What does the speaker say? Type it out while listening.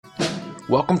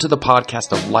Welcome to the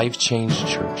podcast of Life Change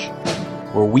Church,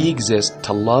 where we exist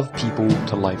to love people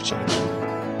to life change.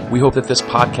 We hope that this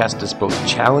podcast is both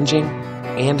challenging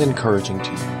and encouraging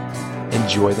to you.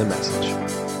 Enjoy the message.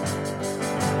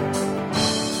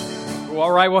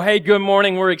 All right. Well, hey, good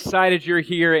morning. We're excited you're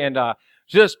here and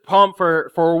just pumped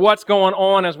for what's going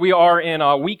on as we are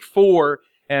in week 4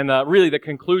 and really the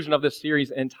conclusion of this series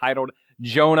entitled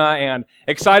Jonah, and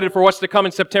excited for what's to come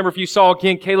in September. If you saw,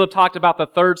 again, Caleb talked about the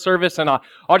third service, and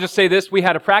I'll just say this. We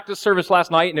had a practice service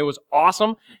last night, and it was awesome.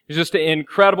 It was just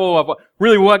incredible of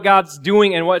really what God's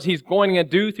doing and what He's going to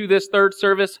do through this third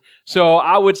service. So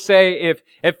I would say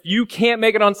if you can't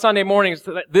make it on Sunday mornings,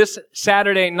 this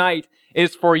Saturday night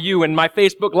is for you. And my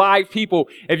Facebook Live people,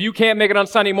 if you can't make it on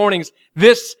Sunday mornings,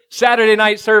 this Saturday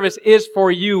night service is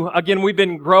for you. Again, we've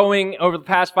been growing over the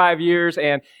past 5 years,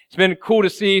 and it's been cool to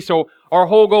see. So our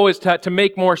whole goal is to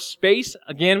make more space,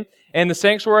 again, in the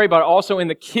sanctuary, but also in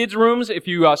the kids' rooms. If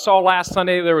you saw last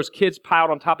Sunday, there was kids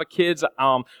piled on top of kids.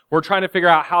 We're trying to figure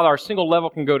out how our single level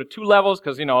can go to 2 levels,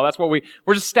 because, that's what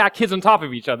we're just stack kids on top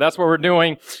of each other. That's what we're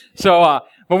doing. So,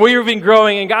 but we've been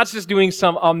growing, and God's just doing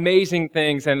some amazing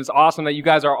things, and it's awesome that you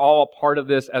guys are all a part of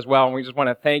this as well, and we just want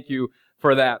to thank you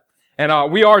for that.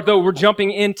 And we're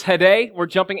jumping in today. We're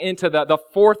jumping into the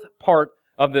fourth part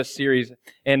of this series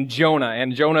in Jonah.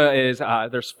 And Jonah is,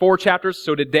 there's 4 chapters,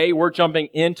 so today we're jumping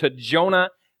into Jonah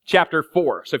chapter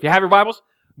 4. So if you have your Bibles,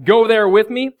 go there with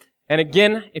me. And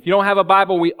again, if you don't have a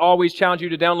Bible, we always challenge you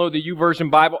to download the YouVersion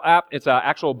Bible app. It's an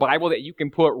actual Bible that you can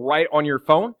put right on your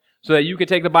phone so that you can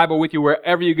take the Bible with you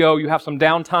wherever you go. You have some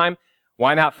downtime.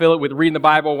 Why not fill it with reading the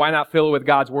Bible? Why not fill it with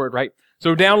God's Word, right?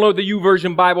 So download the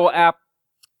YouVersion Bible app,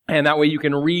 and that way you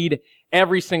can read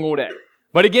every single day.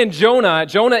 But again, Jonah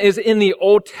is in the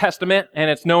Old Testament, and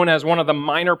it's known as one of the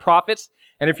minor prophets.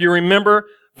 And if you remember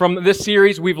from this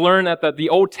series, we've learned that the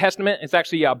Old Testament is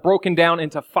actually broken down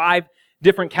into 5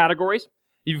 different categories.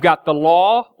 You've got the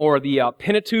law, or the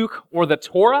Pentateuch, or the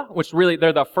Torah, which really,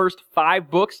 they're the first 5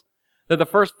 books. They're the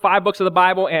first 5 books of the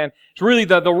Bible, and it's really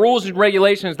the rules and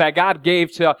regulations that God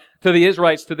gave to the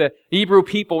Israelites, to the Hebrew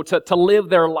people, to live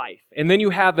their life. And then you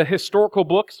have the historical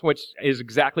books, which is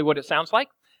exactly what it sounds like.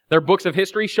 They're books of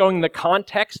history showing the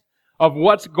context of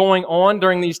what's going on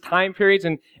during these time periods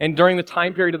and during the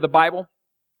time period of the Bible.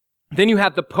 Then you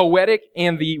have the poetic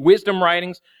and the wisdom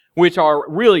writings, which are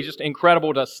really just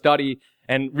incredible to study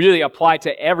and really apply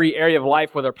to every area of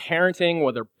life, whether parenting,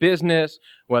 whether business,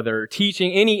 whether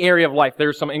teaching, any area of life.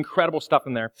 There's some incredible stuff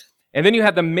in there. And then you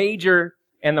have the major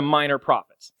and the minor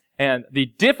prophets. And the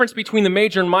difference between the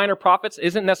major and minor prophets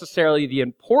isn't necessarily the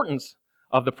importance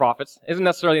of the prophets, isn't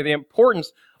necessarily the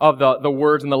importance of the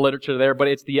words and the literature there, but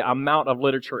it's the amount of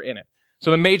literature in it.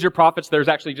 So the major prophets,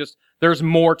 there's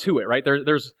more to it, right?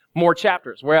 There's more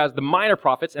chapters. Whereas the minor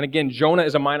prophets, and again, Jonah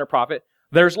is a minor prophet,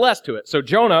 there's less to it. So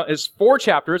Jonah is 4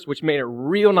 chapters, which made it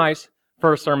real nice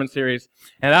for a sermon series.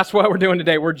 And that's what we're doing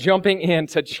today. We're jumping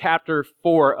into chapter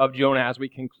 4 of Jonah as we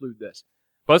conclude this.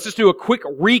 But let's just do a quick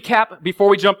recap before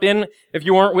we jump in. If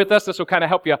you weren't with us, this will kind of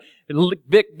help you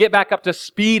get back up to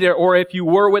speed. Or if you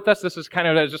were with us, this is kind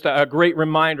of just a great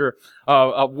reminder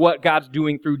of what God's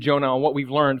doing through Jonah and what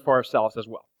we've learned for ourselves as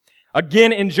well.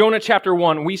 Again, in Jonah chapter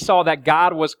 1, we saw that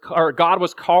God was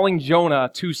calling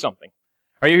Jonah to something.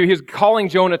 He was calling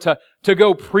Jonah to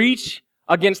go preach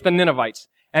against the Ninevites.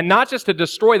 And not just to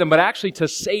destroy them, but actually to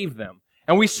save them.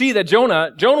 And we see that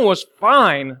Jonah was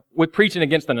fine with preaching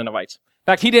against the Ninevites. In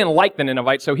fact, he didn't like the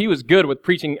Ninevites, so he was good with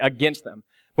preaching against them.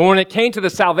 But when it came to the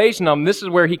salvation of them, this is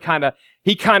where he kind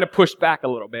of pushed back a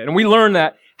little bit. And we learned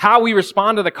that how we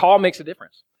respond to the call makes a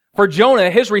difference. For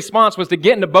Jonah, his response was to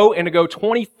get in the boat and to go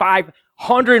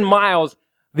 2,500 miles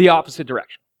the opposite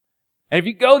direction. And if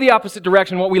you go the opposite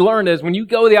direction, what we learned is when you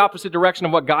go the opposite direction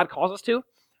of what God calls us to,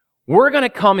 we're going to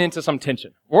come into some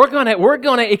tension. We're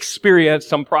going to experience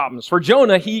some problems. For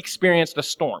Jonah, he experienced a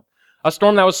storm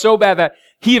that was so bad that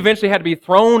he eventually had to be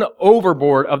thrown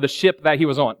overboard of the ship that he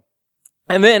was on.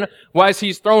 And then, while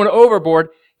he's thrown overboard,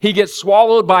 he gets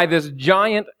swallowed by this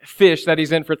giant fish that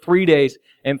he's in for 3 days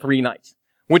and 3 nights,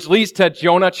 which leads to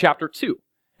Jonah chapter 2.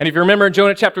 And if you remember in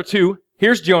Jonah chapter 2,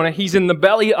 here's Jonah. He's in the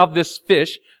belly of this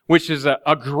fish, which is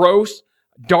a gross,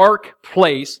 dark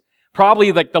place,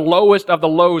 probably like the lowest of the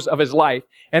lows of his life.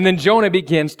 And then Jonah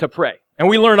begins to pray. And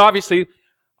we learn, obviously,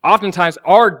 oftentimes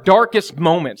our darkest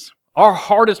moments, our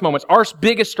hardest moments, our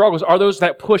biggest struggles are those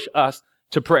that push us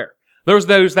to prayer. Those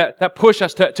that push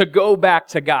us to go back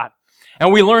to God.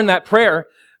 And we learn that prayer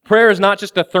is not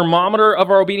just a thermometer of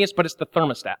our obedience, but it's the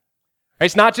thermostat.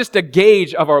 It's not just a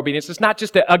gauge of our obedience. It's not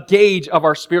just a gauge of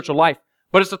our spiritual life,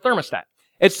 but it's a thermostat.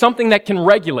 It's something that can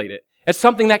regulate it. It's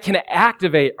something that can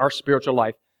activate our spiritual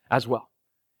life as well.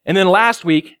 And then last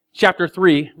week, chapter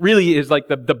 3 really is like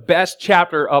the best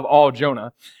chapter of all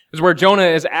Jonah. It's where Jonah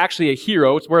is actually a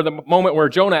hero. It's where the moment where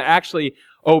Jonah actually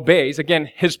obeys. Again,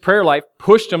 his prayer life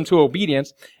pushed him to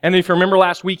obedience. And if you remember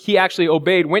last week, he actually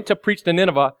obeyed, went to preach to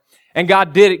Nineveh, and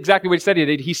God did exactly what he said he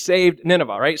did. He saved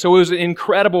Nineveh, right? So it was an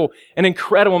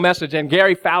incredible message. And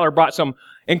Gary Fowler brought some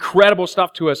incredible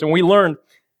stuff to us. And we learned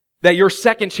that your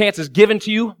second chance is given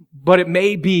to you, but it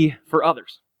may be for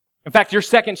others. In fact, your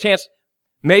second chance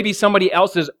may be somebody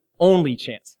else's only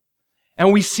chance.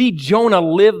 And we see Jonah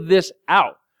live this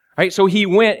out, right? So he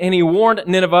went and he warned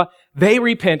Nineveh. They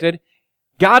repented.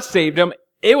 God saved them.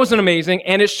 It was an amazing,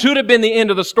 and it should have been the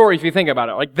end of the story if you think about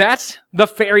it. Like, that's the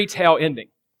fairy tale ending.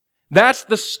 That's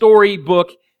the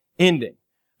storybook ending.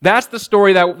 That's the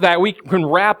story that we can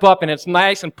wrap up and it's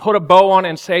nice and put a bow on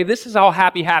and say, this is all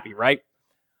happy, right?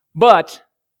 But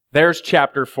there's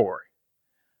chapter 4.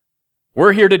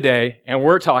 We're here today and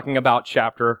we're talking about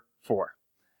chapter 4.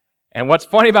 And what's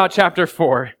funny about chapter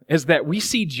 4 is that we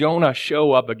see Jonah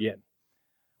show up again.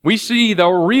 We see the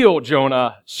real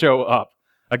Jonah show up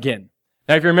again.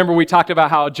 Now, if you remember, we talked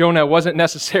about how Jonah wasn't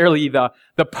necessarily the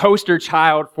poster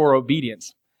child for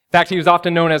obedience. In fact, he was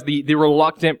often known as the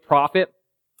reluctant prophet.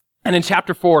 And in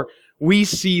chapter 4, we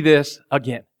see this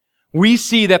again. We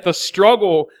see that the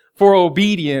struggle for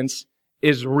obedience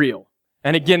is real.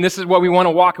 And again, this is what we want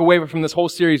to walk away with from this whole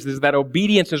series, is that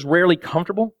obedience is rarely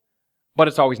comfortable, but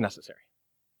it's always necessary.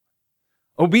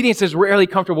 Obedience is rarely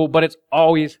comfortable, but it's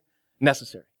always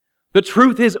necessary. The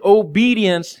truth is,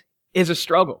 obedience is a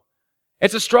struggle.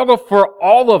 It's a struggle for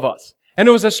all of us. And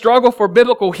it was a struggle for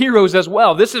biblical heroes as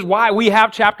well. This is why we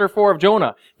have chapter 4 of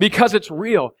Jonah, because it's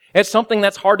real. It's something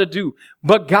that's hard to do.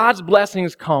 But God's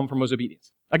blessings come from his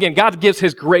obedience. Again, God gives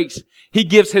his grace. He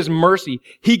gives his mercy.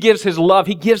 He gives his love.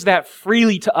 He gives that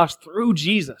freely to us through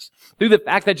Jesus, through the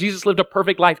fact that Jesus lived a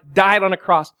perfect life, died on a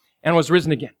cross, and was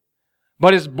risen again.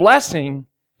 But his blessing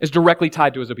is directly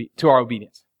tied to our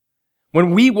obedience.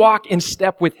 When we walk in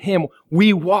step with him,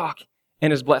 we walk in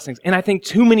his blessings. And I think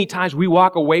too many times we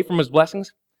walk away from his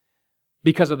blessings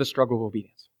because of the struggle of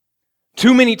obedience.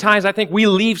 Too many times I think we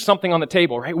leave something on the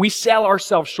table, right? We sell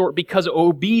ourselves short because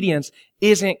obedience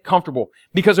isn't comfortable,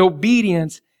 because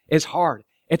obedience is hard.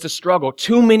 It's a struggle.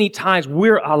 Too many times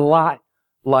we're a lot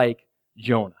like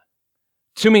Jonah.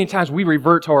 Too many times we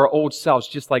revert to our old selves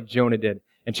just like Jonah did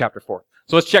in chapter 4.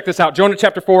 So let's check this out. Jonah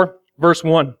chapter 4, verse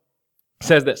 1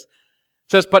 says this.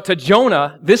 It says, "But to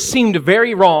Jonah this seemed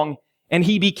very wrong, and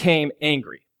he became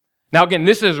angry." Now again,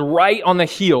 this is right on the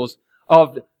heels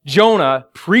of Jonah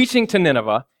preaching to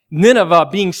Nineveh, Nineveh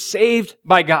being saved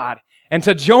by God. And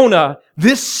to Jonah,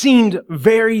 this seemed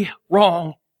very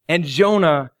wrong, and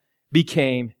Jonah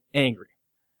became angry.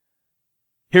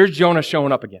 Here's Jonah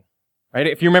showing up again, right?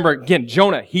 If you remember, again,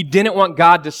 Jonah, he didn't want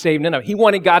God to save Nineveh. He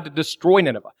wanted God to destroy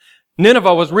Nineveh.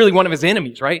 Nineveh was really one of his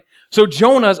enemies, right? So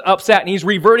Jonah's upset, and he's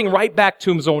reverting right back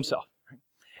to his own self.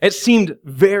 It seemed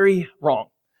very wrong.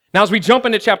 Now, as we jump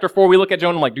into chapter 4, we look at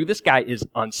Jonah like, dude, this guy is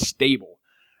unstable.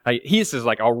 This is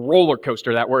like a roller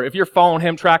coaster that where if you're following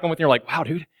him, tracking with him, you're like, wow,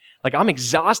 dude, like I'm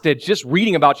exhausted just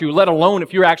reading about you, let alone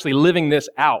if you're actually living this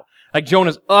out. Like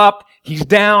Jonah's up, he's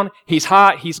down, he's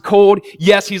hot, he's cold.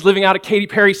 Yes, he's living out a Katy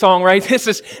Perry song, right? This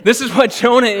is what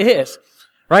Jonah is,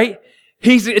 right?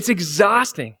 It's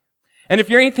exhausting. And if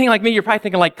you're anything like me, you're probably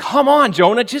thinking like, come on,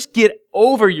 Jonah, just get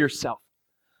over yourself.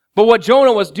 But what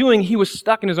Jonah was doing, he was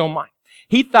stuck in his own mind.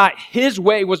 He thought his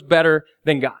way was better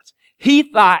than God's. He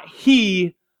thought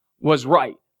he was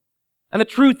right. And the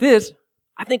truth is,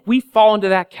 I think we fall into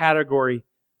that category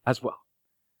as well.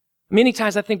 Many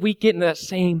times I think we get into that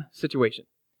same situation.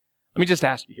 Let me just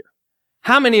ask you here.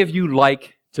 How many of you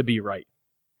like to be right?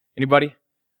 Anybody?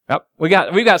 Yep, we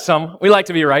got some. We like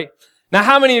to be right. Now,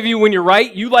 how many of you, when you're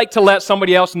right, you like to let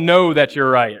somebody else know that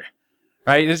you're right?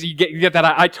 Right? You get that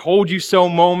I told you so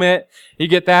moment. You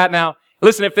get that? Now,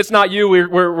 listen, if it's not you,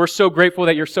 we're so grateful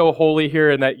that you're so holy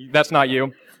here and that's not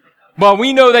you. But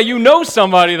we know that you know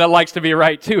somebody that likes to be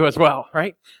right too as well,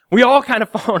 right? We all kind of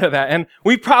fall into that. And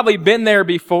we've probably been there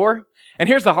before. And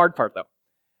here's the hard part though.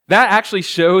 That actually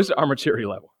shows our maturity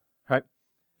level, right?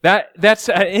 That's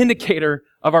an indicator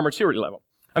of our maturity level.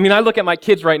 I mean, I look at my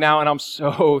kids right now and I'm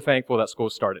so thankful that school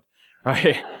started,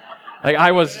 right? Like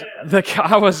I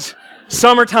was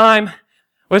summertime.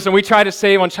 Listen, we try to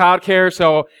save on childcare,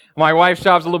 so my wife's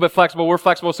job's a little bit flexible. We're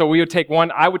flexible, so we would take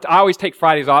one. I always take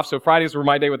Fridays off, so Fridays were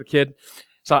my day with the kid.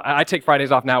 So I take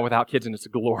Fridays off now without kids, and it's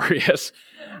glorious,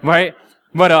 right?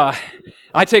 But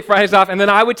I take Fridays off, and then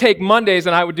I would take Mondays,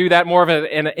 and I would do that more of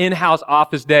an in-house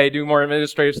office day, do more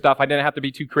administrative stuff. I didn't have to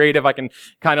be too creative. I can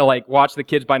kind of like watch the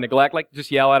kids by neglect, like just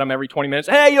yell at them every 20 minutes.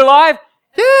 Hey, you alive?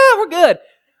 Yeah, we're good.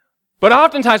 But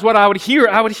oftentimes what I would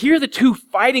hear the two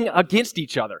fighting against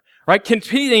each other, right?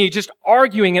 Continually just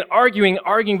arguing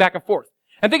back and forth.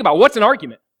 And think about what's an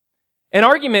argument? An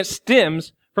argument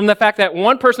stems from the fact that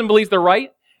one person believes they're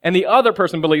right and the other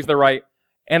person believes they're right,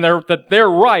 and their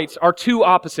rights are two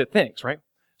opposite things, right?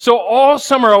 So all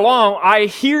summer long, I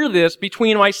hear this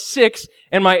between my 6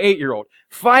 and my 8-year-old,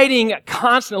 fighting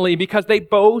constantly because they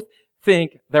both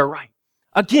think they're right.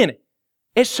 Again,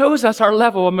 it shows us our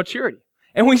level of maturity.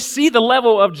 And we see the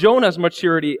level of Jonah's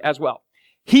maturity as well.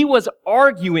 He was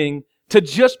arguing to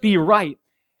just be right,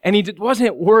 and he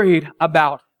wasn't worried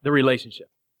about the relationship.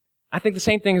 I think the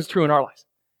same thing is true in our lives.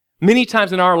 Many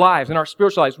times in our lives, in our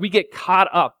spiritual lives, we get caught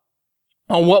up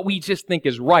on what we just think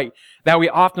is right, that we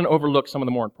often overlook some of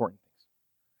the more important things.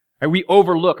 And we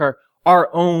overlook our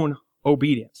own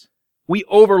obedience. We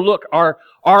overlook our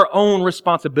own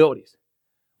responsibilities.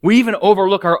 We even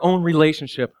overlook our own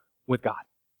relationship with God.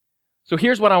 So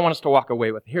here's what I want us to walk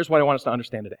away with. Here's what I want us to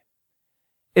understand today.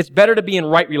 It's better to be in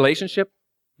right relationship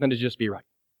than to just be right.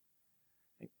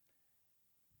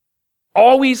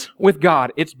 Always with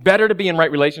God, it's better to be in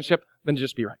right relationship than to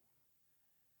just be right.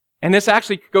 And this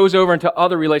actually goes over into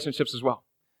other relationships as well.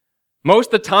 Most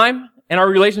of the time, in our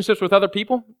relationships with other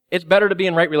people, it's better to be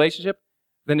in right relationship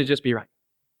than to just be right.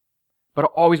 But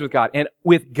always with God. And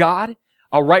with God,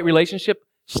 a right relationship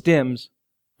stems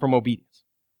from obedience.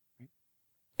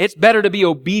 It's better to be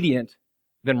obedient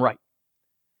than right.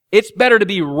 It's better to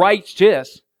be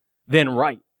righteous than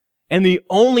right. And the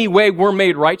only way we're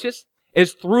made righteous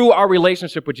is through our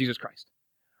relationship with Jesus Christ.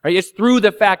 Right? It's through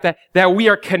the fact that we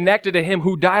are connected to Him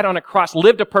who died on a cross,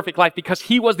 lived a perfect life because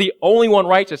He was the only one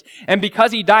righteous. And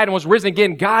because He died and was risen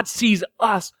again, God sees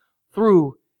us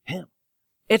through Him.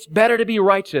 It's better to be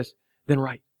righteous than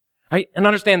right. Right? And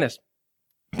understand this.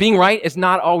 Being right is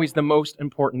not always the most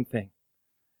important thing.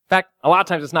 In fact, a lot of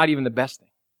times it's not even the best thing.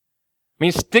 I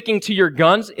mean, sticking to your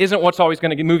guns isn't what's always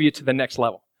going to move you to the next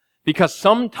level. Because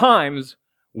sometimes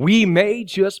we may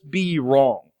just be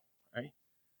wrong, right?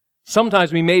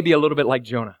 Sometimes we may be a little bit like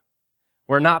Jonah,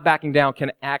 where not backing down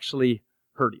can actually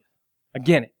hurt you.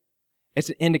 Again, it's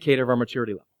an indicator of our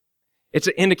maturity level. It's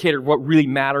an indicator of what really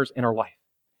matters in our life.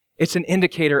 It's an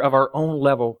indicator of our own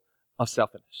level of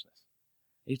selfishness.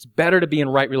 It's better to be in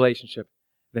right relationship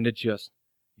than to just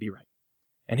be right.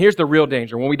 And here's the real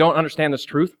danger. When we don't understand this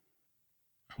truth,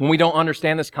 when we don't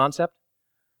understand this concept,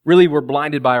 really we're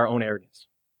blinded by our own arrogance.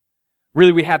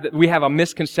 Really we have a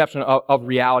misconception of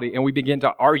reality, and we begin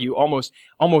to argue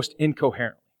almost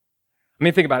incoherently. I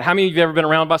mean, think about it. How many of you have ever been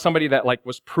around by somebody that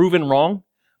was proven wrong,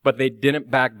 but they didn't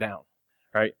back down,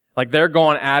 right? Like they're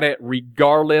going at it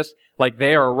regardless, like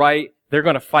they are right. They're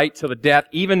going to fight to the death,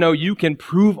 even though you can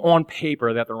prove on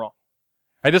paper that they're wrong.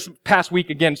 Right, this past week,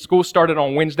 again, school started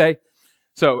on Wednesday.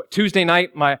 So Tuesday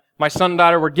night, my son and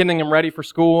daughter, we're getting them ready for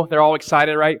school. They're all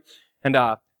excited, right? And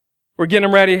we're getting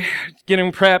them ready, getting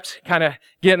them prepped, kind of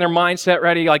getting their mindset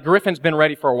ready. Like Griffin's been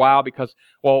ready for a while because,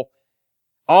 well,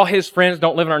 all his friends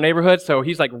don't live in our neighborhood, so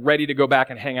he's ready to go back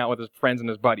and hang out with his friends and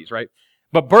his buddies, right?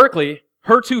 But Berkeley,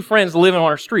 her 2 friends live on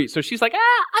our street, so she's like,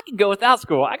 I can go without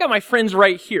school. I got my friends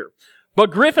right here.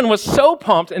 But Griffin was so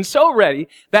pumped and so ready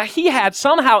that he had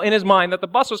somehow in his mind that the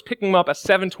bus was picking him up at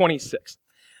 7:26.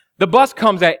 The bus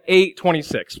comes at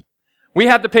 8:26. We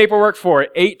had the paperwork for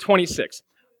it, 8:26.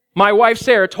 My wife,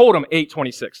 Sarah, told him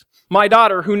 8:26. My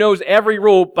daughter, who knows every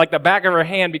rule like the back of her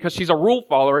hand because she's a rule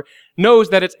follower, knows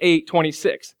that it's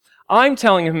 8:26. I'm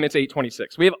telling him it's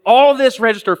 8:26. We have all this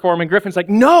registered for him, and Griffin's like,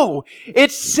 no,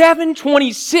 it's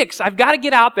 7:26. I've got to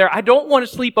get out there. I don't want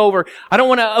to sleep over. I don't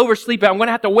want to oversleep it. I'm going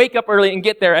to have to wake up early and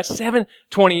get there at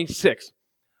 7:26.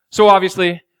 So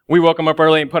obviously, we woke him up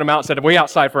early and put him out and said, wait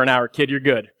outside for an hour, kid, you're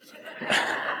good.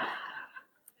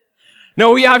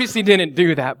 No, we obviously didn't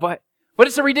do that, but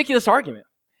it's a ridiculous argument.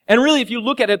 And really, if you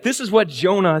look at it, this is what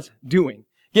Jonah's doing.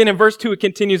 Again, in verse 2, it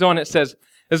continues on. It says,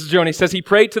 this is Jonah. He says, he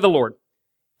prayed to the Lord.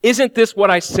 Isn't this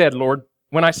what I said, Lord,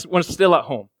 when I was still at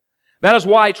home? That is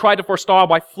why I tried to forestall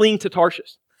by fleeing to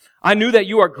Tarshish. I knew that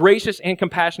you are gracious and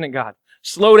compassionate God,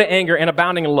 slow to anger and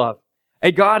abounding in love,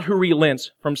 a God who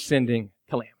relents from sending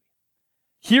calamity.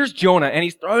 Here's Jonah, and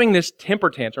he's throwing this temper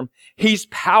tantrum. He's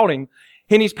pouting,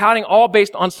 and he's pouting all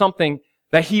based on something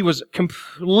that he was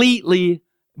completely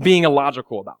being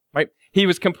illogical about, right? He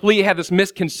had this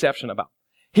misconception about.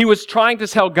 He was trying to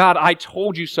tell God, I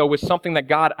told you so, with something that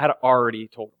God had already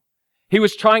told him. He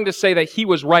was trying to say that he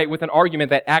was right with an argument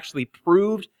that actually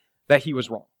proved that he was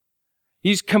wrong.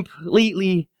 He's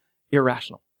completely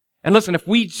irrational. And listen, if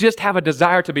we just have a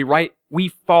desire to be right, we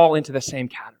fall into the same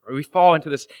category. We fall into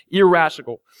this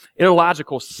irrational,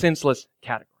 illogical, senseless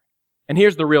category. And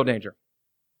here's the real danger.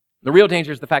 The real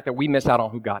danger is the fact that we miss out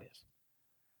on who God is.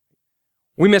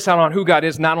 We miss out on who God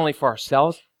is not only for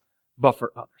ourselves, but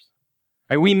for others.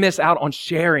 Right? We miss out on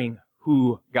sharing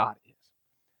who God is.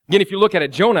 Again, if you look at it,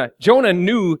 Jonah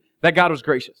knew that God was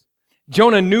gracious.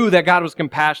 Jonah knew that God was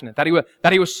compassionate, that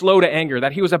he was slow to anger,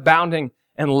 that he was abounding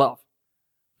in love.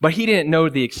 But he didn't know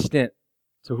the extent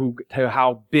to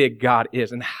how big God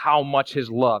is and how much his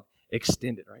love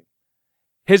extended, right?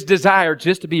 His desire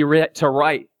just to be right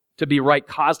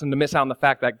caused him to miss out on the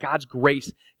fact that God's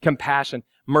grace, compassion,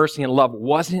 mercy, and love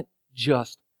wasn't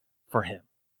just for him,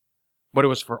 but it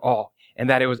was for all, and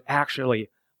that it was actually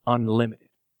unlimited.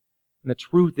 And the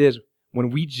truth is, when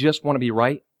we just want to be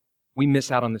right, we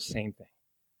miss out on the same thing.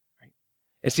 Right?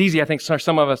 It's easy, I think, for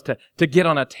some of us to get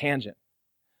on a tangent,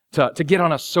 to get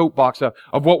on a soapbox of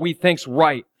what we think's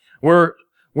right. We're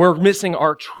missing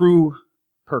our true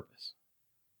purpose.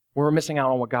 We're missing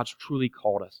out on what God's truly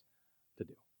called us to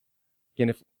do. Again,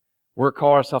 if we're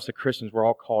called ourselves as Christians, we're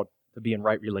all called to be in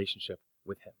right relationship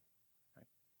with Him. Right?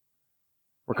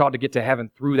 We're called to get to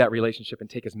heaven through that relationship and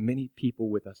take as many people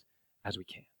with us as we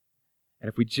can. And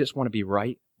if we just want to be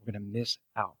right, we're going to miss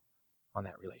out on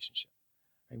that relationship.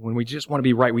 And when we just want to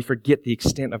be right, we forget the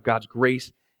extent of God's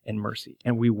grace and mercy,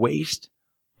 and we waste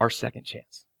our second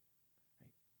chance.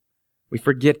 We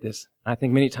forget this. And I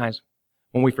think many times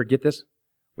when we forget this,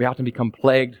 we often become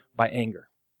plagued by anger.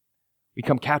 We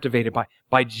become captivated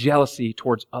by jealousy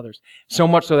towards others, so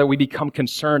much so that we become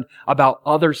concerned about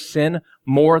others' sin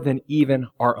more than even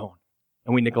our own,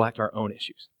 and we neglect our own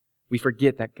issues. We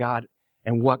forget that God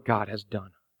and what God has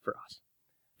done for us.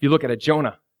 If you look at it,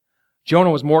 Jonah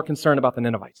was more concerned about the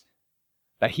Ninevites,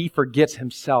 that he forgets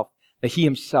himself, that he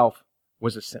himself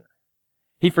was a sinner.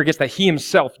 He forgets that he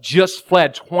himself just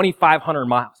fled 2,500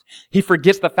 miles. He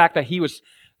forgets the fact that he was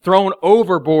thrown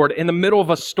overboard in the middle of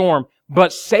a storm,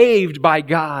 but saved by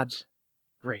God's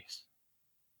grace.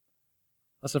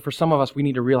 Listen, for some of us, we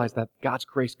need to realize that God's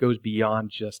grace goes beyond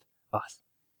just us.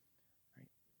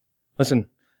 Listen,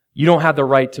 you don't have the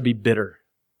right to be bitter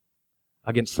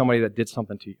against somebody that did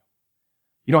something to you.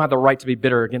 You don't have the right to be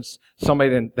bitter against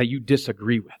somebody that you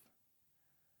disagree with.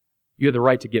 You have the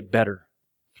right to get better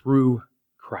through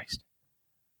Christ,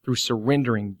 through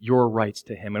surrendering your rights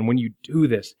to Him. And when you do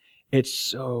this, it's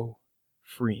so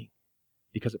freeing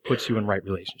because it puts you in right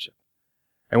relationship.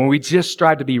 And when we just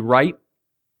strive to be right,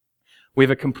 we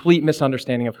have a complete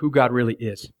misunderstanding of who God really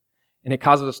is. And it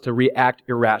causes us to react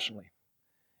irrationally.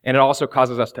 And it also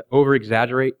causes us to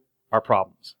over-exaggerate our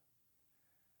problems.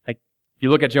 Like, if you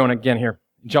look at Jonah again here,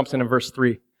 it jumps into verse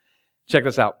 3. Check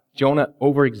this out. Jonah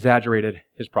over-exaggerated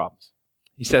his problems.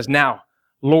 He says, "Now,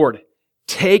 Lord,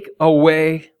 take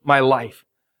away my life,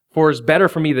 for it's better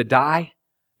for me to die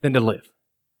than to live."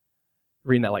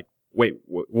 Reading that like, wait,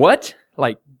 what?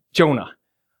 Like, Jonah,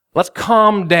 let's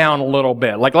calm down a little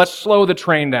bit. Like, let's slow the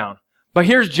train down. But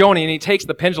here's Jonah, and he takes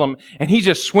the pendulum, and he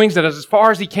just swings it as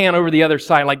far as he can over the other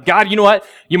side. Like, God, you know what?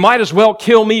 You might as well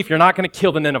kill me if you're not going to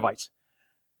kill the Ninevites.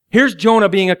 Here's Jonah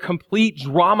being a complete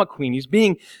drama queen. He's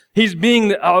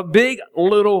being a big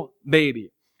little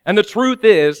baby. And the truth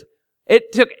is,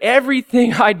 it took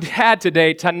everything I had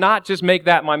today to not just make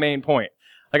that my main point.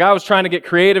 Like, I was trying to get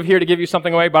creative here to give you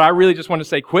something away, but I really just want to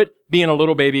say, quit being a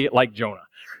little baby like Jonah,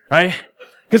 right?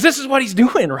 Because this is what he's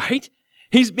doing, right?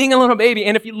 He's being a little baby.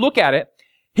 And if you look at it,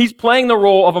 he's playing the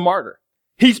role of a martyr.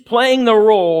 He's playing the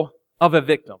role of a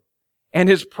victim. And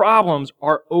his problems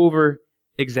are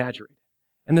over-exaggerated.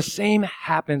 And the same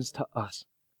happens to us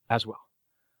as well.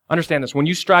 Understand this. When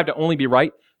you strive to only be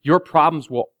right, your problems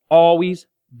will always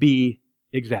be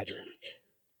exaggerated.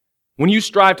 When you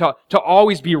strive to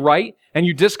always be right and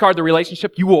you discard the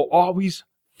relationship, you will always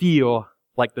feel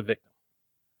like the victim.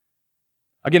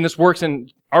 Again, this works in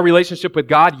our relationship with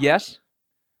God, yes.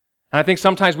 And I think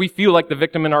sometimes we feel like the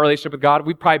victim in our relationship with God.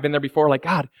 We've probably been there before, like,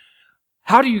 God,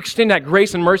 how do you extend that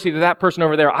grace and mercy to that person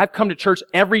over there? I've come to church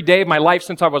every day of my life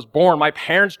since I was born. My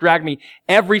parents dragged me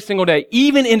every single day,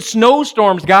 even in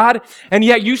snowstorms, God. And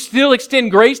yet you still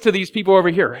extend grace to these people over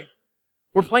here, right?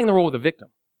 We're playing the role of the victim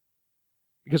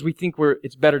because we think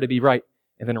it's better to be right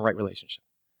and then a right relationship.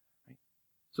 Right?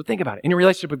 So think about it. In your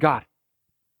relationship with God,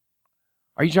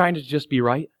 are you trying to just be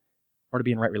right or to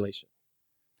be in right relationship?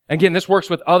 Again, this works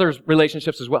with others'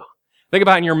 relationships as well. Think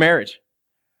about it in your marriage.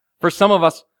 For some of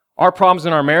us, our problems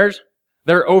in our marriage,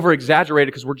 they're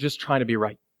over-exaggerated because we're just trying to be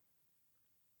right.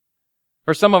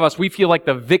 For some of us, we feel like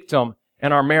the victim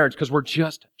in our marriage because we're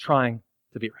just trying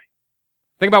to be right.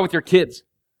 Think about it with your kids.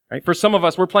 Right? For some of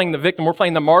us, we're playing the victim, we're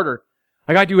playing the martyr.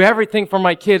 Like, I do everything for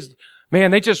my kids.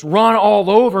 Man, they just run all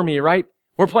over me, right?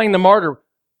 We're playing the martyr.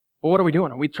 Well, what are we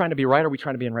doing? Are we trying to be right or are we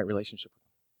trying to be in right relationship?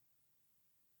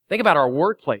 Think about our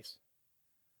workplace.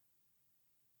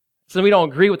 So we don't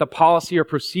agree with a policy or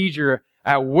procedure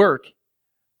at work.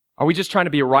 Are we just trying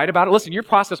to be right about it? Listen, your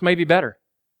process may be better.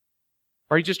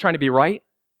 Are you just trying to be right?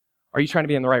 Or are you trying to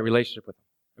be in the right relationship with them?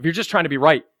 If you're just trying to be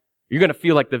right, you're going to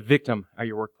feel like the victim at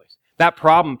your workplace. That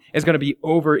problem is going to be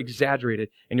over-exaggerated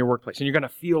in your workplace, and you're going to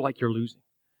feel like you're losing.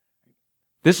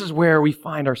 This is where we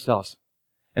find ourselves.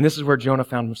 And this is where Jonah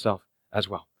found himself as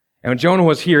well. And when Jonah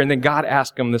was here, and then God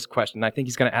asked him this question, I think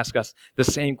he's going to ask us the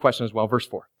same question as well. Verse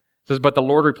 4 says, "But the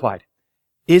Lord replied,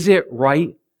 'Is it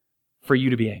right for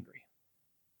you to be angry?'"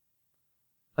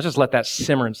 Let's just let that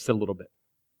simmer and sit a little bit.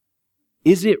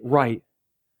 Is it right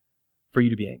for you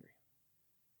to be angry?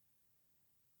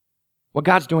 What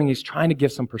God's doing, He's trying to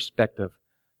give some perspective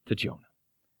to Jonah.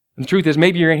 And the truth is,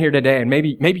 maybe you're in here today and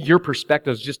maybe your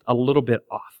perspective is just a little bit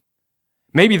off.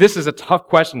 Maybe this is a tough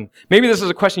question. Maybe this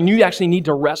is a question you actually need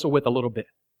to wrestle with a little bit.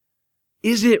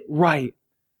 Is it right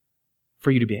for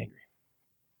you to be angry?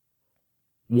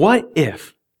 What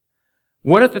if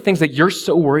the things that you're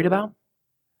so worried about,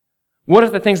 what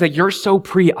if the things that you're so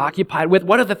preoccupied with,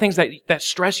 what if the things that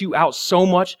stress you out so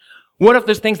much, what if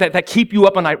there's things that keep you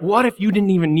up at night, what if you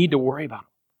didn't even need to worry about them?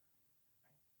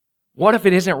 What if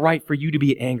it isn't right for you to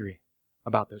be angry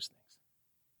about those things?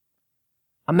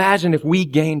 Imagine if we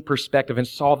gained perspective and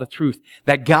saw the truth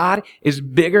that God is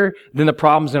bigger than the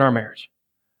problems in our marriage.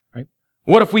 Right?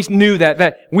 What if we knew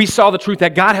that we saw the truth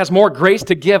that God has more grace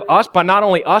to give us, but not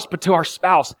only us, but to our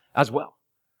spouse as well?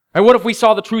 And what if we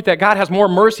saw the truth that God has more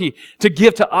mercy to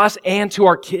give to us and to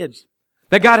our kids?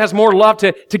 That God has more love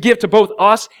to give to both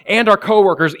us and our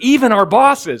coworkers, even our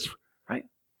bosses, right?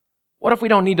 What if we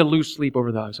don't need to lose sleep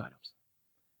over those items?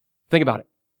 Think about it.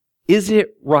 Is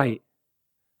it right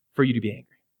for you to be angry?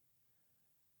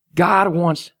 God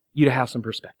wants you to have some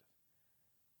perspective.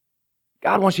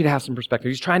 God wants you to have some perspective.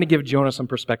 He's trying to give Jonah some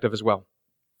perspective as well.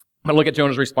 I'm going to look at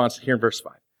Jonah's response here in verse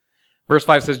 5. Verse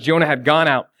 5 says, "Jonah had gone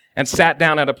out and sat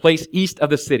down at a place east of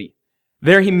the city.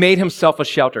 There he made himself a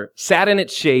shelter, sat in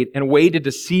its shade, and waited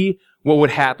to see what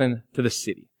would happen to the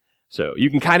city." So you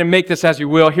can kind of make this as you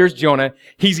will. Here's Jonah.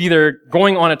 He's either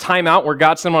going on a timeout where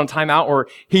God sent him on a timeout, or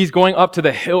he's going up to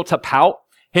the hill to pout.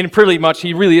 And pretty much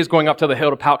he really is going up to the hill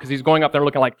to pout because he's going up there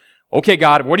looking like, "Okay,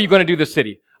 God, what are you going to do to the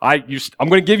city? I'm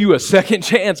going to give you a second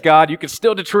chance, God. You can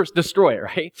still destroy it,"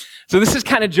 right? So this is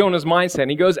kind of Jonah's mindset.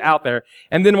 And he goes out there.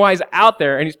 And then while he's out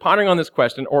there and he's pondering on this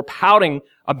question or pouting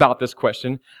about this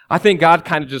question, I think God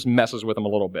kind of just messes with him a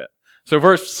little bit. So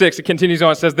verse 6, it continues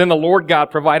on. It says, "Then the Lord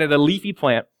God provided a leafy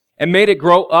plant and made it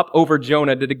grow up over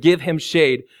Jonah to give him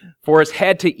shade for his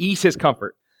head to ease his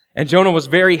comfort. And Jonah was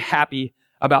very happy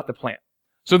about the plant."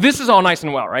 So this is all nice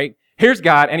and well, right? Here's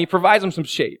God, and He provides him some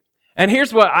shade. And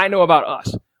here's what I know about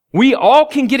us. We all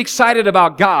can get excited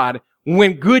about God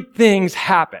when good things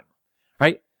happen,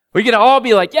 right? We can all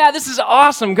be like, "Yeah, this is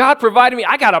awesome. God provided me.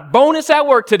 I got a bonus at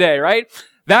work today," right?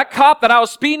 That cop that I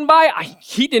was speeding by,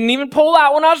 he didn't even pull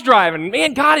out when I was driving.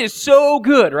 Man, God is so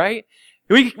good, right?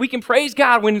 We can praise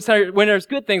God when there's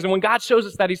good things and when God shows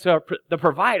us that He's the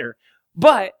provider.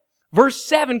 But verse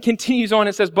 7 continues on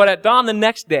and says, "But at dawn the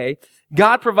next day,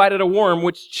 God provided a worm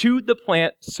which chewed the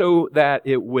plant so that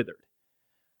it withered."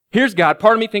 Here's God.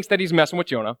 Part of me thinks that He's messing with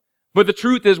Jonah. But the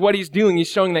truth is what He's doing, He's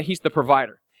showing that He's the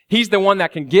provider. He's the one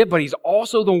that can give, but He's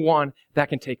also the one that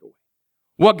can take away.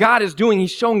 What God is doing,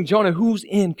 He's showing Jonah who's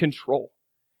in control.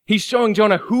 He's showing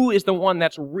Jonah who is the one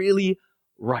that's really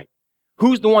right.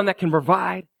 Who's the one that can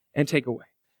provide and take away.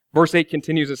 Verse 8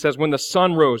 continues. It says, "When the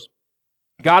sun rose,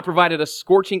 God provided a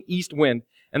scorching east wind,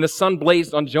 and the sun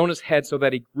blazed on Jonah's head so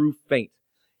that he grew faint.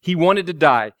 He wanted to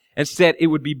die and said, 'It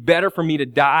would be better for me to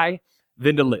die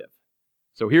than to live.'"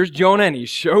 So here's Jonah, and he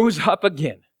shows up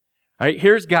again. All right,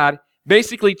 here's God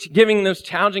basically giving those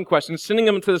challenging questions, sending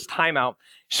him to this timeout,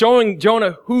 showing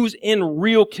Jonah who's in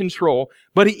real control.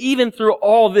 But even through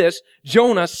all this,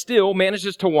 Jonah still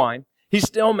manages to whine. He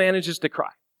still manages to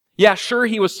cry. Yeah, sure,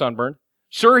 he was sunburned.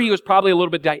 Sure, he was probably a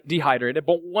little bit dehydrated.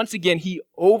 But once again, he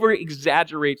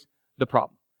over-exaggerates the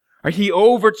problem. Or he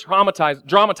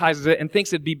over-dramatizes it and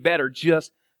thinks it'd be better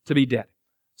just to be dead.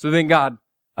 So then God,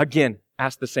 again,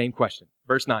 asked the same question.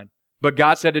 Verse 9. "But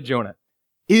God said to Jonah,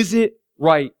 'Is it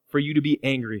right for you to be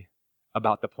angry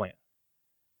about the plant?'"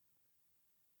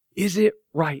 Is it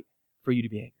right for you to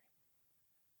be angry?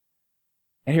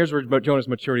 And here's where Jonah's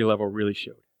maturity level really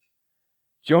showed.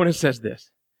 Jonah says this,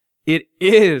 "It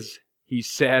is," he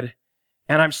said,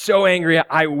 "and I'm so angry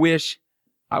I wish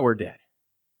I were dead."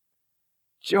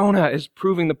 Jonah is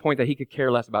proving the point that he could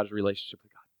care less about his relationship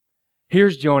with God.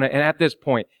 Here's Jonah, and at this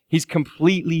point, he's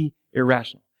completely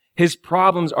irrational. His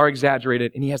problems are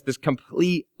exaggerated, and he has this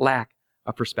complete lack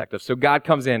of perspective. So God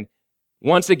comes in,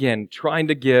 once again, trying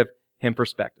to give him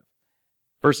perspective.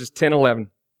 verses 10, 11.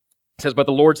 It says, "But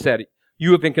the Lord said,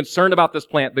 you have been concerned about this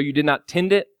plant, though you did not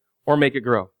tend it or make it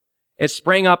grow. It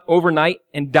sprang up overnight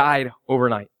and died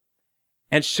overnight.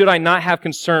 And should I not have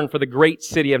concern for the great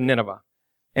city of Nineveh,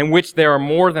 in which there are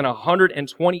more than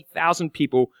 120,000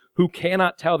 people who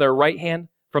cannot tell their right hand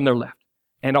from their left,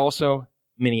 and also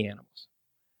many animals?"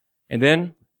 And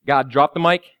then God dropped the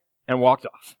mic and walked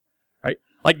off. Right?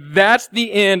 Like, that's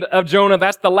the end of Jonah.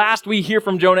 That's the last we hear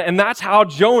from Jonah. And that's how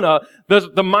Jonah,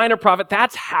 the minor prophet,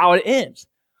 that's how it ends.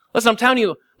 Listen, I'm telling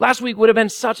you, last week would have been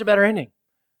such a better ending.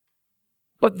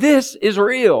 But this is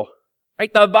real.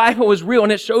 Right? The Bible is real,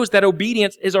 and it shows that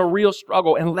obedience is a real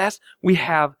struggle unless we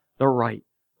have the right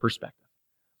perspective.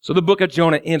 So the book of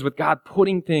Jonah ends with God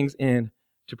putting things into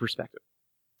perspective.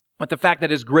 But the fact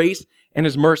that His grace and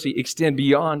His mercy extend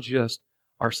beyond just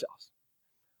ourselves.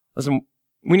 Listen,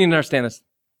 we need to understand this.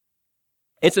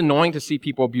 It's annoying to see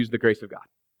people abuse the grace of God.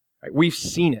 Right? We've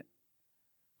seen it.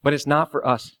 But it's not for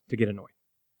us to get annoyed.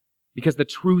 Because the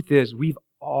truth is, we've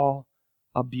all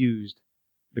abused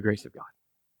the grace of God.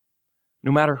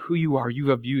 No matter who you are, you've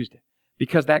abused it.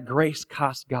 Because that grace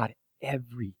cost God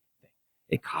everything.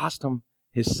 It cost Him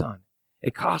His Son.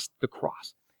 It cost the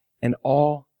cross. And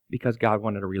all because God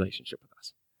wanted a relationship with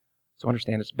us. So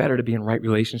understand, it's better to be in right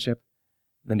relationship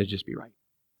than to just be right.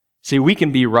 See, we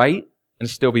can be right and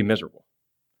still be miserable.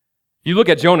 If you look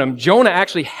at Jonah, Jonah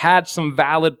actually had some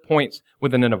valid points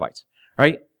with the Ninevites,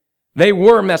 right? They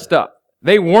were messed up.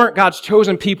 They weren't God's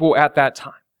chosen people at that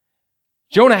time.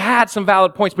 Jonah had some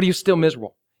valid points, but he was still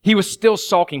miserable. He was still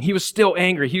sulking. He was still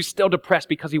angry. He was still depressed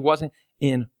because he wasn't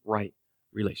in right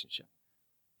relationship.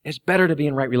 It's better to be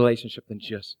in right relationship than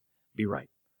just be right.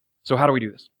 So how do we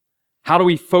do this? How do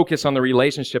we focus on the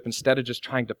relationship instead of just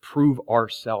trying to prove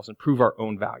ourselves and prove our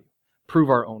own value, prove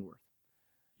our own worth?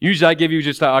 Usually I give you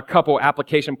just a couple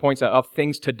application points of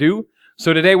things to do.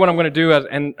 So today what I'm going to do is,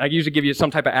 and I usually give you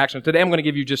some type of action. Today I'm going to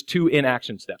give you just 2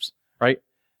 inaction steps, right?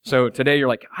 So today you're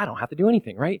like, I don't have to do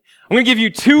anything, right? I'm going to give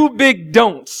you 2 big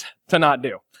don'ts to not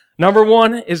do. Number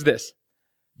 1 is this.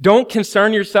 Don't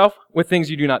concern yourself with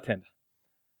things you do not tend.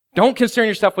 Don't concern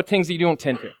yourself with things that you don't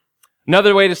tend to.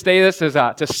 Another way to say this is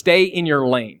to stay in your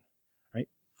lane, right?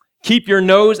 Keep your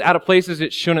nose out of places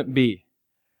it shouldn't be.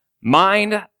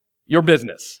 Mind your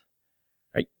business,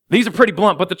 right? These are pretty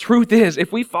blunt, but the truth is,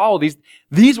 if we follow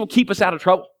these will keep us out of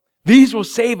trouble. These will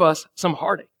save us some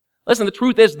heartache. Listen, the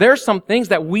truth is, there's some things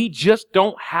that we just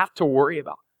don't have to worry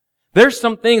about. There's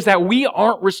some things that we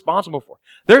aren't responsible for.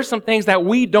 There's some things that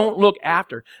we don't look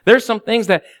after. There's some things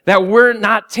that we're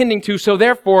not tending to, so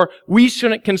therefore, we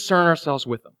shouldn't concern ourselves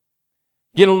with them.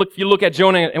 If you look at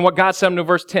Jonah and what God said in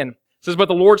verse 10, it says, "But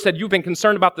the Lord said, you've been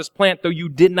concerned about this plant, though you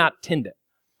did not tend it."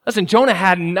 Listen, Jonah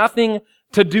had nothing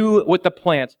to do with the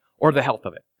plant or the health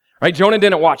of it. Right? Jonah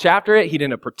didn't watch after it. He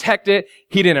didn't protect it.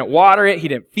 He didn't water it. He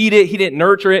didn't feed it. He didn't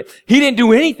nurture it. He didn't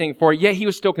do anything for it, yet he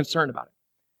was still concerned about it.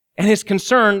 And his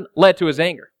concern led to his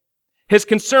anger. His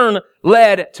concern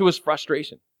led to his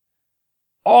frustration.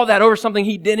 All that over something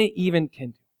he didn't even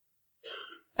tend to.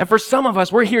 And for some of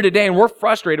us, we're here today and we're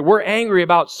frustrated. We're angry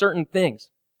about certain things.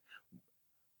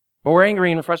 But we're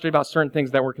angry and frustrated about certain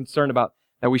things that we're concerned about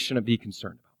that we shouldn't be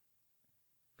concerned about.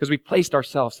 Because we placed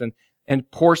ourselves in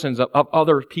portions of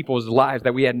other people's lives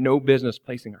that we had no business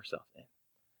placing ourselves in.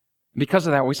 Because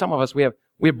of that, some of us, we have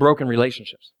broken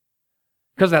relationships.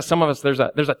 Because of that, some of us, there's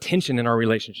a tension in our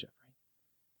relationship.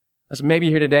 So maybe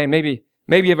you're here today, maybe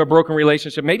you have a broken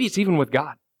relationship. Maybe it's even with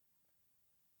God.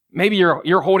 Maybe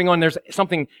you're holding on, there's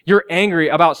something, you're angry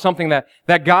about something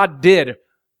that God did.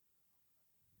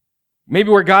 Maybe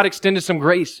where God extended some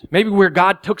grace. Maybe where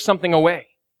God took something away.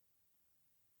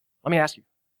 Let me ask you.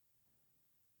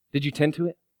 Did you tend to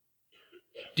it?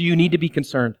 Do you need to be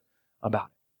concerned about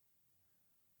it?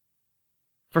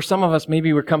 For some of us,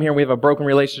 maybe we come here and we have a broken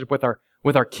relationship with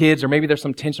our kids, or maybe there's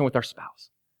some tension with our spouse.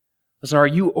 Listen, are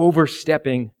you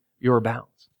overstepping your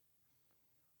bounds?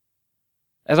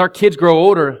 As our kids grow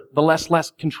older, the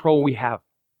less control we have.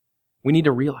 We need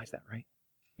to realize that, right?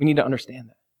 We need to understand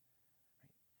that.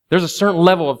 There's a certain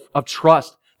level of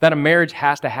trust that a marriage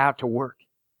has to have to work.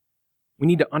 We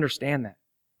need to understand that.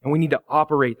 And we need to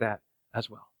operate that as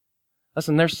well.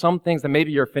 Listen, there's some things that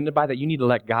maybe you're offended by that you need to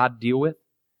let God deal with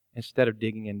instead of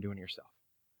digging in and doing it yourself.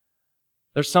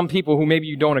 There's some people who maybe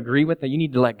you don't agree with that you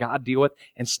need to let God deal with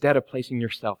instead of placing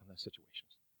yourself in those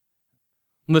situations.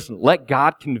 Listen, let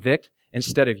God convict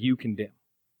instead of you condemn.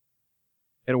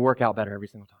 It'll work out better every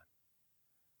single time.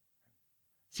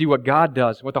 See what God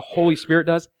does, what the Holy Spirit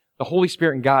does, the Holy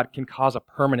Spirit and God can cause a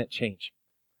permanent change.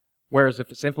 Whereas if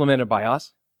it's implemented by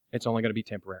us, it's only going to be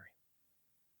temporary.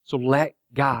 So let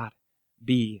God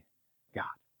be God.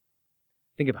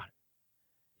 Think about it.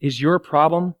 Is your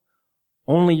problem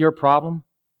only your problem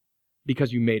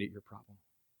because you made it your problem?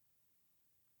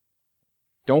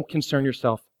 Don't concern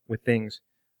yourself with things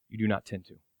you do not tend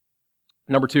to.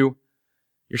 Number 2,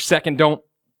 your second don't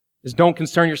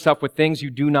concern yourself with things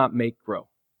you do not make grow.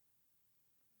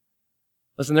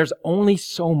 Listen, there's only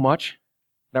so much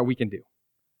that we can do.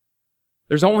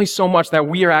 There's only so much that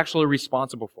we are actually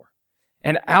responsible for.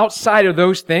 And outside of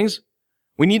those things,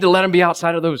 we need to let them be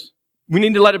outside of those. We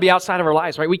need to let it be outside of our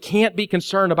lives, right? We can't be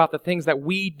concerned about the things that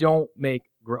we don't make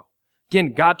grow.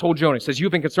 Again, God told Jonah, He says,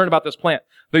 you've been concerned about this plant,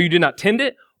 though you did not tend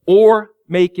it or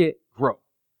make it grow.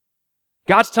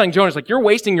 God's telling Jonah, like, you're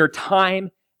wasting your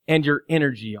time and your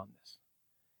energy on this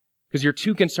because you're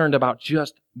too concerned about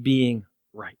just being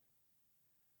right.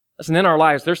 Listen, in our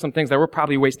lives, there's some things that we're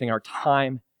probably wasting our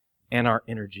time and our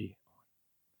energy on.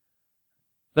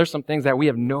 There's some things that we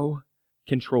have no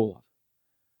control of.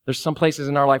 There's some places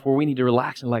in our life where we need to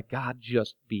relax and let God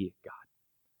just be God.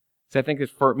 So I think that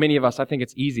for many of us, I think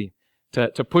it's easy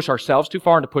to push ourselves too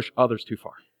far and to push others too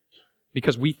far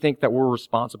because we think that we're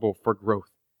responsible for growth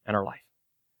in our life.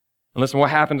 And listen, what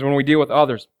happens when we deal with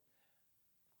others?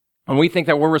 When we think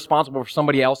that we're responsible for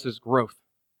somebody else's growth,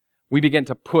 we begin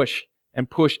to push and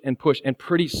push and push, and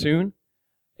pretty soon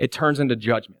it turns into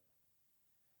judgment.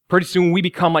 Pretty soon we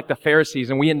become like the Pharisees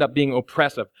and we end up being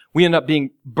oppressive. We end up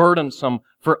being burdensome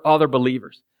for other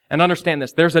believers. And understand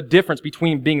this, there's a difference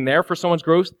between being there for someone's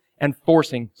growth and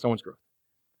forcing someone's growth.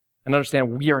 And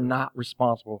understand, we are not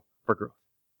responsible for growth.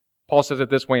 Paul says it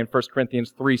this way in 1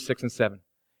 Corinthians 3, 6, and 7.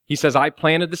 He says, I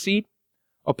planted the seed,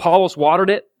 Apollos watered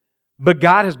it, but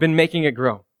God has been making it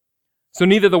grow. So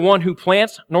neither the one who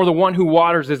plants nor the one who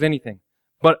waters is anything,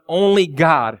 but only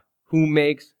God who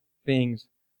makes things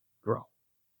grow.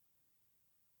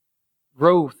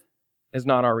 Growth is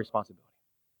not our responsibility.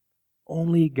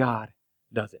 Only God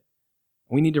does it.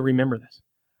 We need to remember this.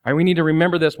 All right, we need to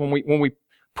remember this when we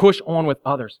push on with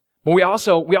others. But we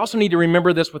also need to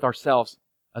remember this with ourselves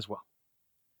as well.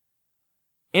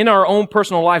 In our own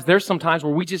personal lives, there's some times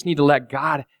where we just need to let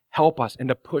God help us and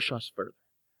to push us further.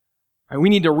 All right, we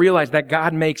need to realize that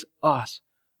God makes us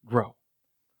grow.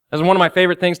 As one of my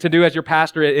favorite things to do as your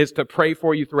pastor is to pray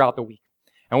for you throughout the week.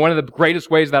 And one of the greatest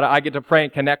ways that I get to pray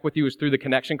and connect with you is through the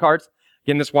connection cards.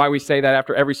 Again, that's why we say that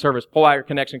after every service. Pull out your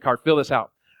connection card, fill this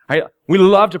out. Right? We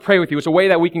love to pray with you. It's a way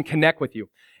that we can connect with you.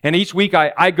 And each week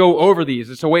I go over these.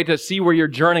 It's a way to see where you're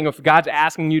journeying if God's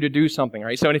asking you to do something,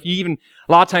 right? So if you even,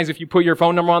 a lot of times if you put your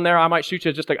phone number on there, I might shoot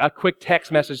you just a quick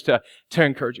text message to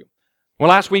encourage you. Well,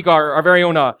 last week our very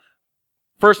own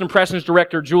First Impressions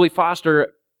director, Julie Foster,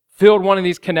 filled one of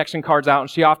these connection cards out, and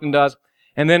she often does.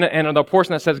 And then and the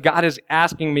portion that says, God is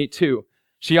asking me to,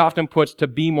 she often puts to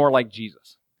be more like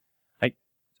Jesus. Like,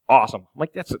 awesome. I'm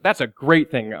like, that's a great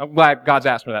thing. I'm glad God's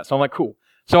asked me that. So I'm like, cool.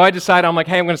 So I decided, I'm like,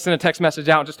 hey, I'm going to send a text message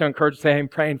out just to encourage, say, hey, I'm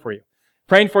praying for you.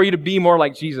 Praying for you to be more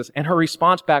like Jesus. And her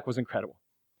response back was incredible.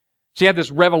 She had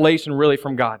this revelation really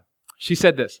from God. She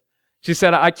said this. She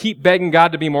said, I keep begging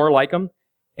God to be more like Him,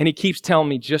 and He keeps telling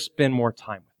me, just spend more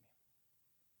time with me.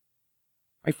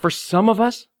 Right? For some of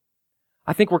us,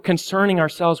 I think we're concerning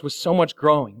ourselves with so much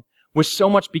growing, with so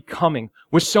much becoming,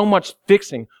 with so much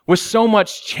fixing, with so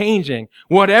much changing,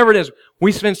 whatever it is.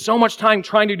 We spend so much time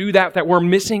trying to do that we're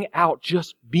missing out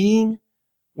just being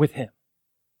with Him.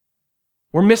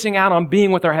 We're missing out on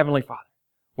being with our Heavenly Father.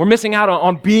 We're missing out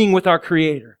on being with our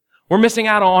Creator. We're missing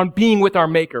out on being with our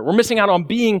Maker. We're missing out on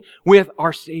being with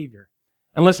our Savior.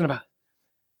 And listen about it.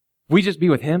 If we just be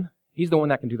with Him, He's the one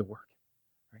that can do the work.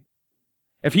 Right?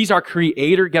 If He's our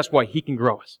Creator, guess what? He can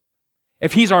grow us.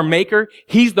 If He's our Maker,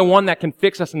 He's the one that can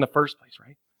fix us in the first place,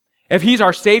 right? If He's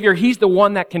our Savior, He's the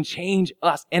one that can change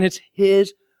us. And it's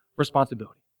His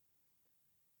responsibility.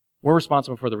 We're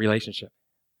responsible for the relationship.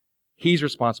 He's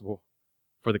responsible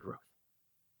for the growth.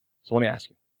 So let me ask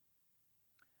you.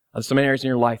 Are there some areas in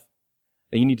your life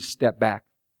that you need to step back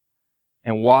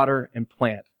and water and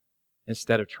plant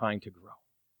instead of trying to grow?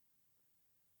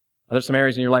 Are there some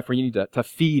areas in your life where you need to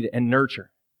feed and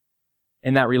nurture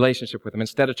in that relationship with Him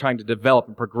instead of trying to develop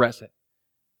and progress it?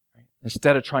 Right?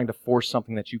 Instead of trying to force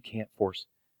something that you can't force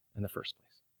in the first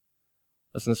place.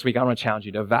 Listen, this week I want to challenge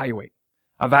you to evaluate.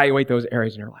 Evaluate those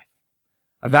areas in your life.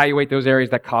 Evaluate those areas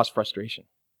that cause frustration.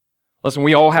 Listen,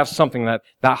 we all have something that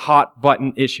hot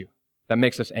button issue that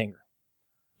makes us angry.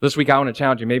 This week I want to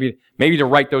challenge you maybe to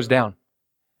write those down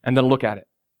and then look at it.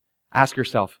 Ask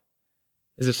yourself,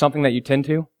 is it something that you tend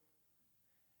to?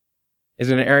 Is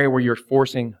it an area where you're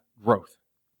forcing growth?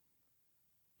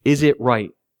 Is it right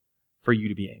for you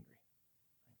to be angry?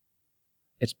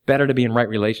 It's better to be in right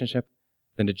relationship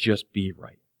than to just be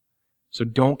right. So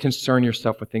don't concern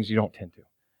yourself with things you don't tend to.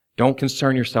 Don't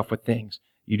concern yourself with things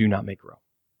you do not make grow.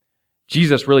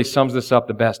 Jesus really sums this up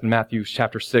the best in Matthew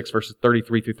chapter 6, verses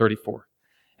 33 through 34,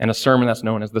 in a sermon that's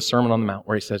known as the Sermon on the Mount,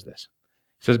 where he says this.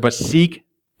 He says, "But seek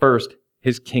first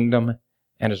his kingdom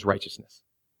and his righteousness,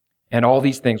 and all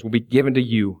these things will be given to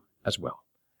you as well.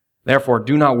 Therefore,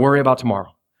 do not worry about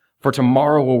tomorrow, for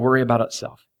tomorrow will worry about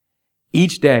itself.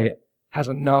 Each day has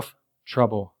enough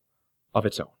trouble of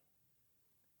its own."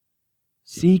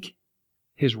 Seek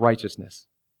his righteousness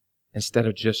instead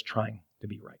of just trying to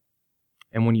be right.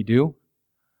 And when you do,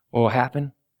 what will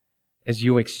happen is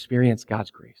you'll experience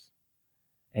God's grace,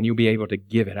 and you'll be able to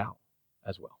give it out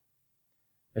as well.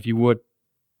 If you would,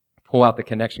 pull out the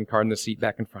connection card in the seat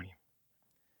back in front of you.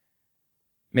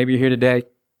 Maybe you're here today,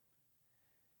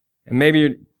 and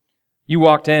maybe you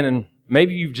walked in, and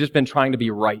maybe you've just been trying to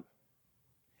be right.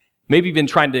 Maybe you've been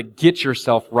trying to get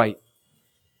yourself right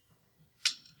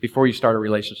before you start a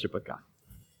relationship with God.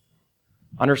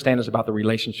 Understand it's about the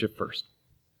relationship first.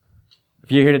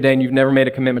 If you're here today and you've never made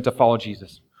a commitment to follow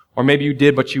Jesus, or maybe you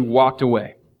did but you walked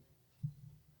away,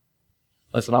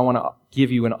 listen, I want to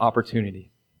give you an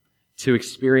opportunity to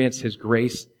experience his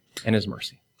grace and his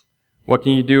mercy. What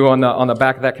can you do on the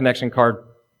back of that connection card?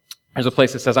 There's a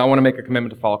place that says, "I want to make a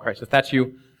commitment to follow Christ." If that's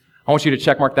you, I want you to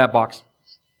check mark that box.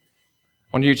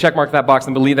 I want you to check mark that box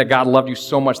and believe that God loved you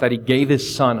so much that he gave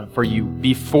his son for you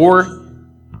before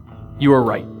you were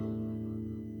right.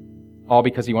 All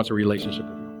because he wants a relationship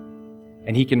with you.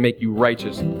 And he can make you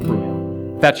righteous through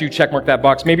him. If that's you, check mark that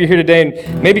box. Maybe you're here today and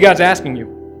maybe God's asking you.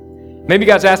 Maybe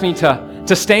God's asking you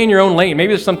to stay in your own lane.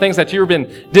 Maybe there's some things that you've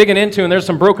been digging into and there's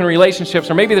some broken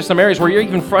relationships, or maybe there's some areas where you're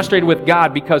even frustrated with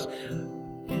God because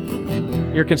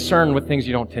you're concerned with things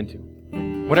you don't tend to.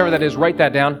 Whatever that is, write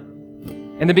that down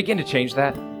and then begin to change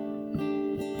that.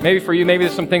 Maybe for you, maybe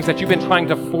there's some things that you've been trying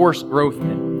to force growth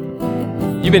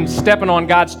in. You've been stepping on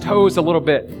God's toes a little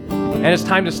bit, and it's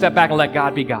time to step back and let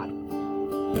God be God.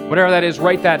 Whatever that is,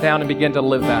 write that down and begin to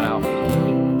live that out.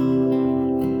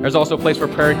 There's also a place for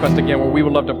prayer requests again, where we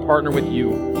would love to partner with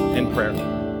you in prayer.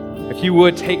 If you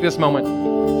would take this moment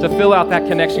to fill out that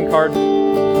connection card.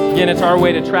 Again, it's our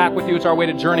way to track with you. It's our way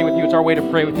to journey with you. It's our way to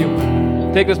pray with you.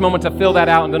 Take this moment to fill that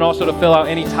out, and then also to fill out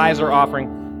any tithes or offering.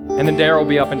 And then Darryl will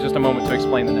be up in just a moment to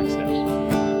explain the next steps.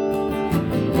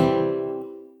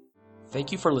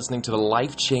 Thank you for listening to the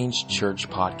Life Change Church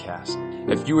podcast.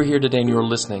 If you were here today and you were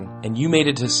listening and you made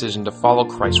a decision to follow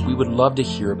Christ, we would love to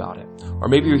hear about it. Or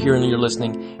maybe you're here and you're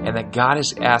listening and that God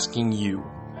is asking you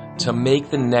to make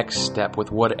the next step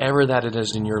with whatever that it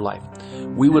is in your life.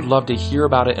 We would love to hear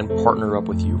about it and partner up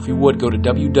with you. If you would, go to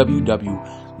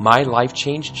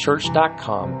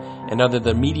www.mylifechangechurch.com, and under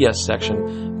the media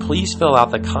section, please fill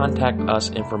out the contact us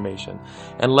information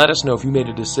and let us know if you made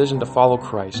a decision to follow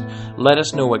Christ. Let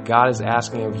us know what God is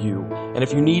asking of you. And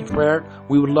if you need prayer,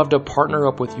 we would love to partner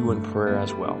up with you in prayer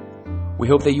as well. We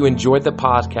hope that you enjoyed the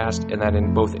podcast and that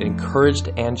it both encouraged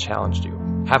and challenged you.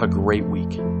 Have a great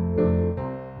week.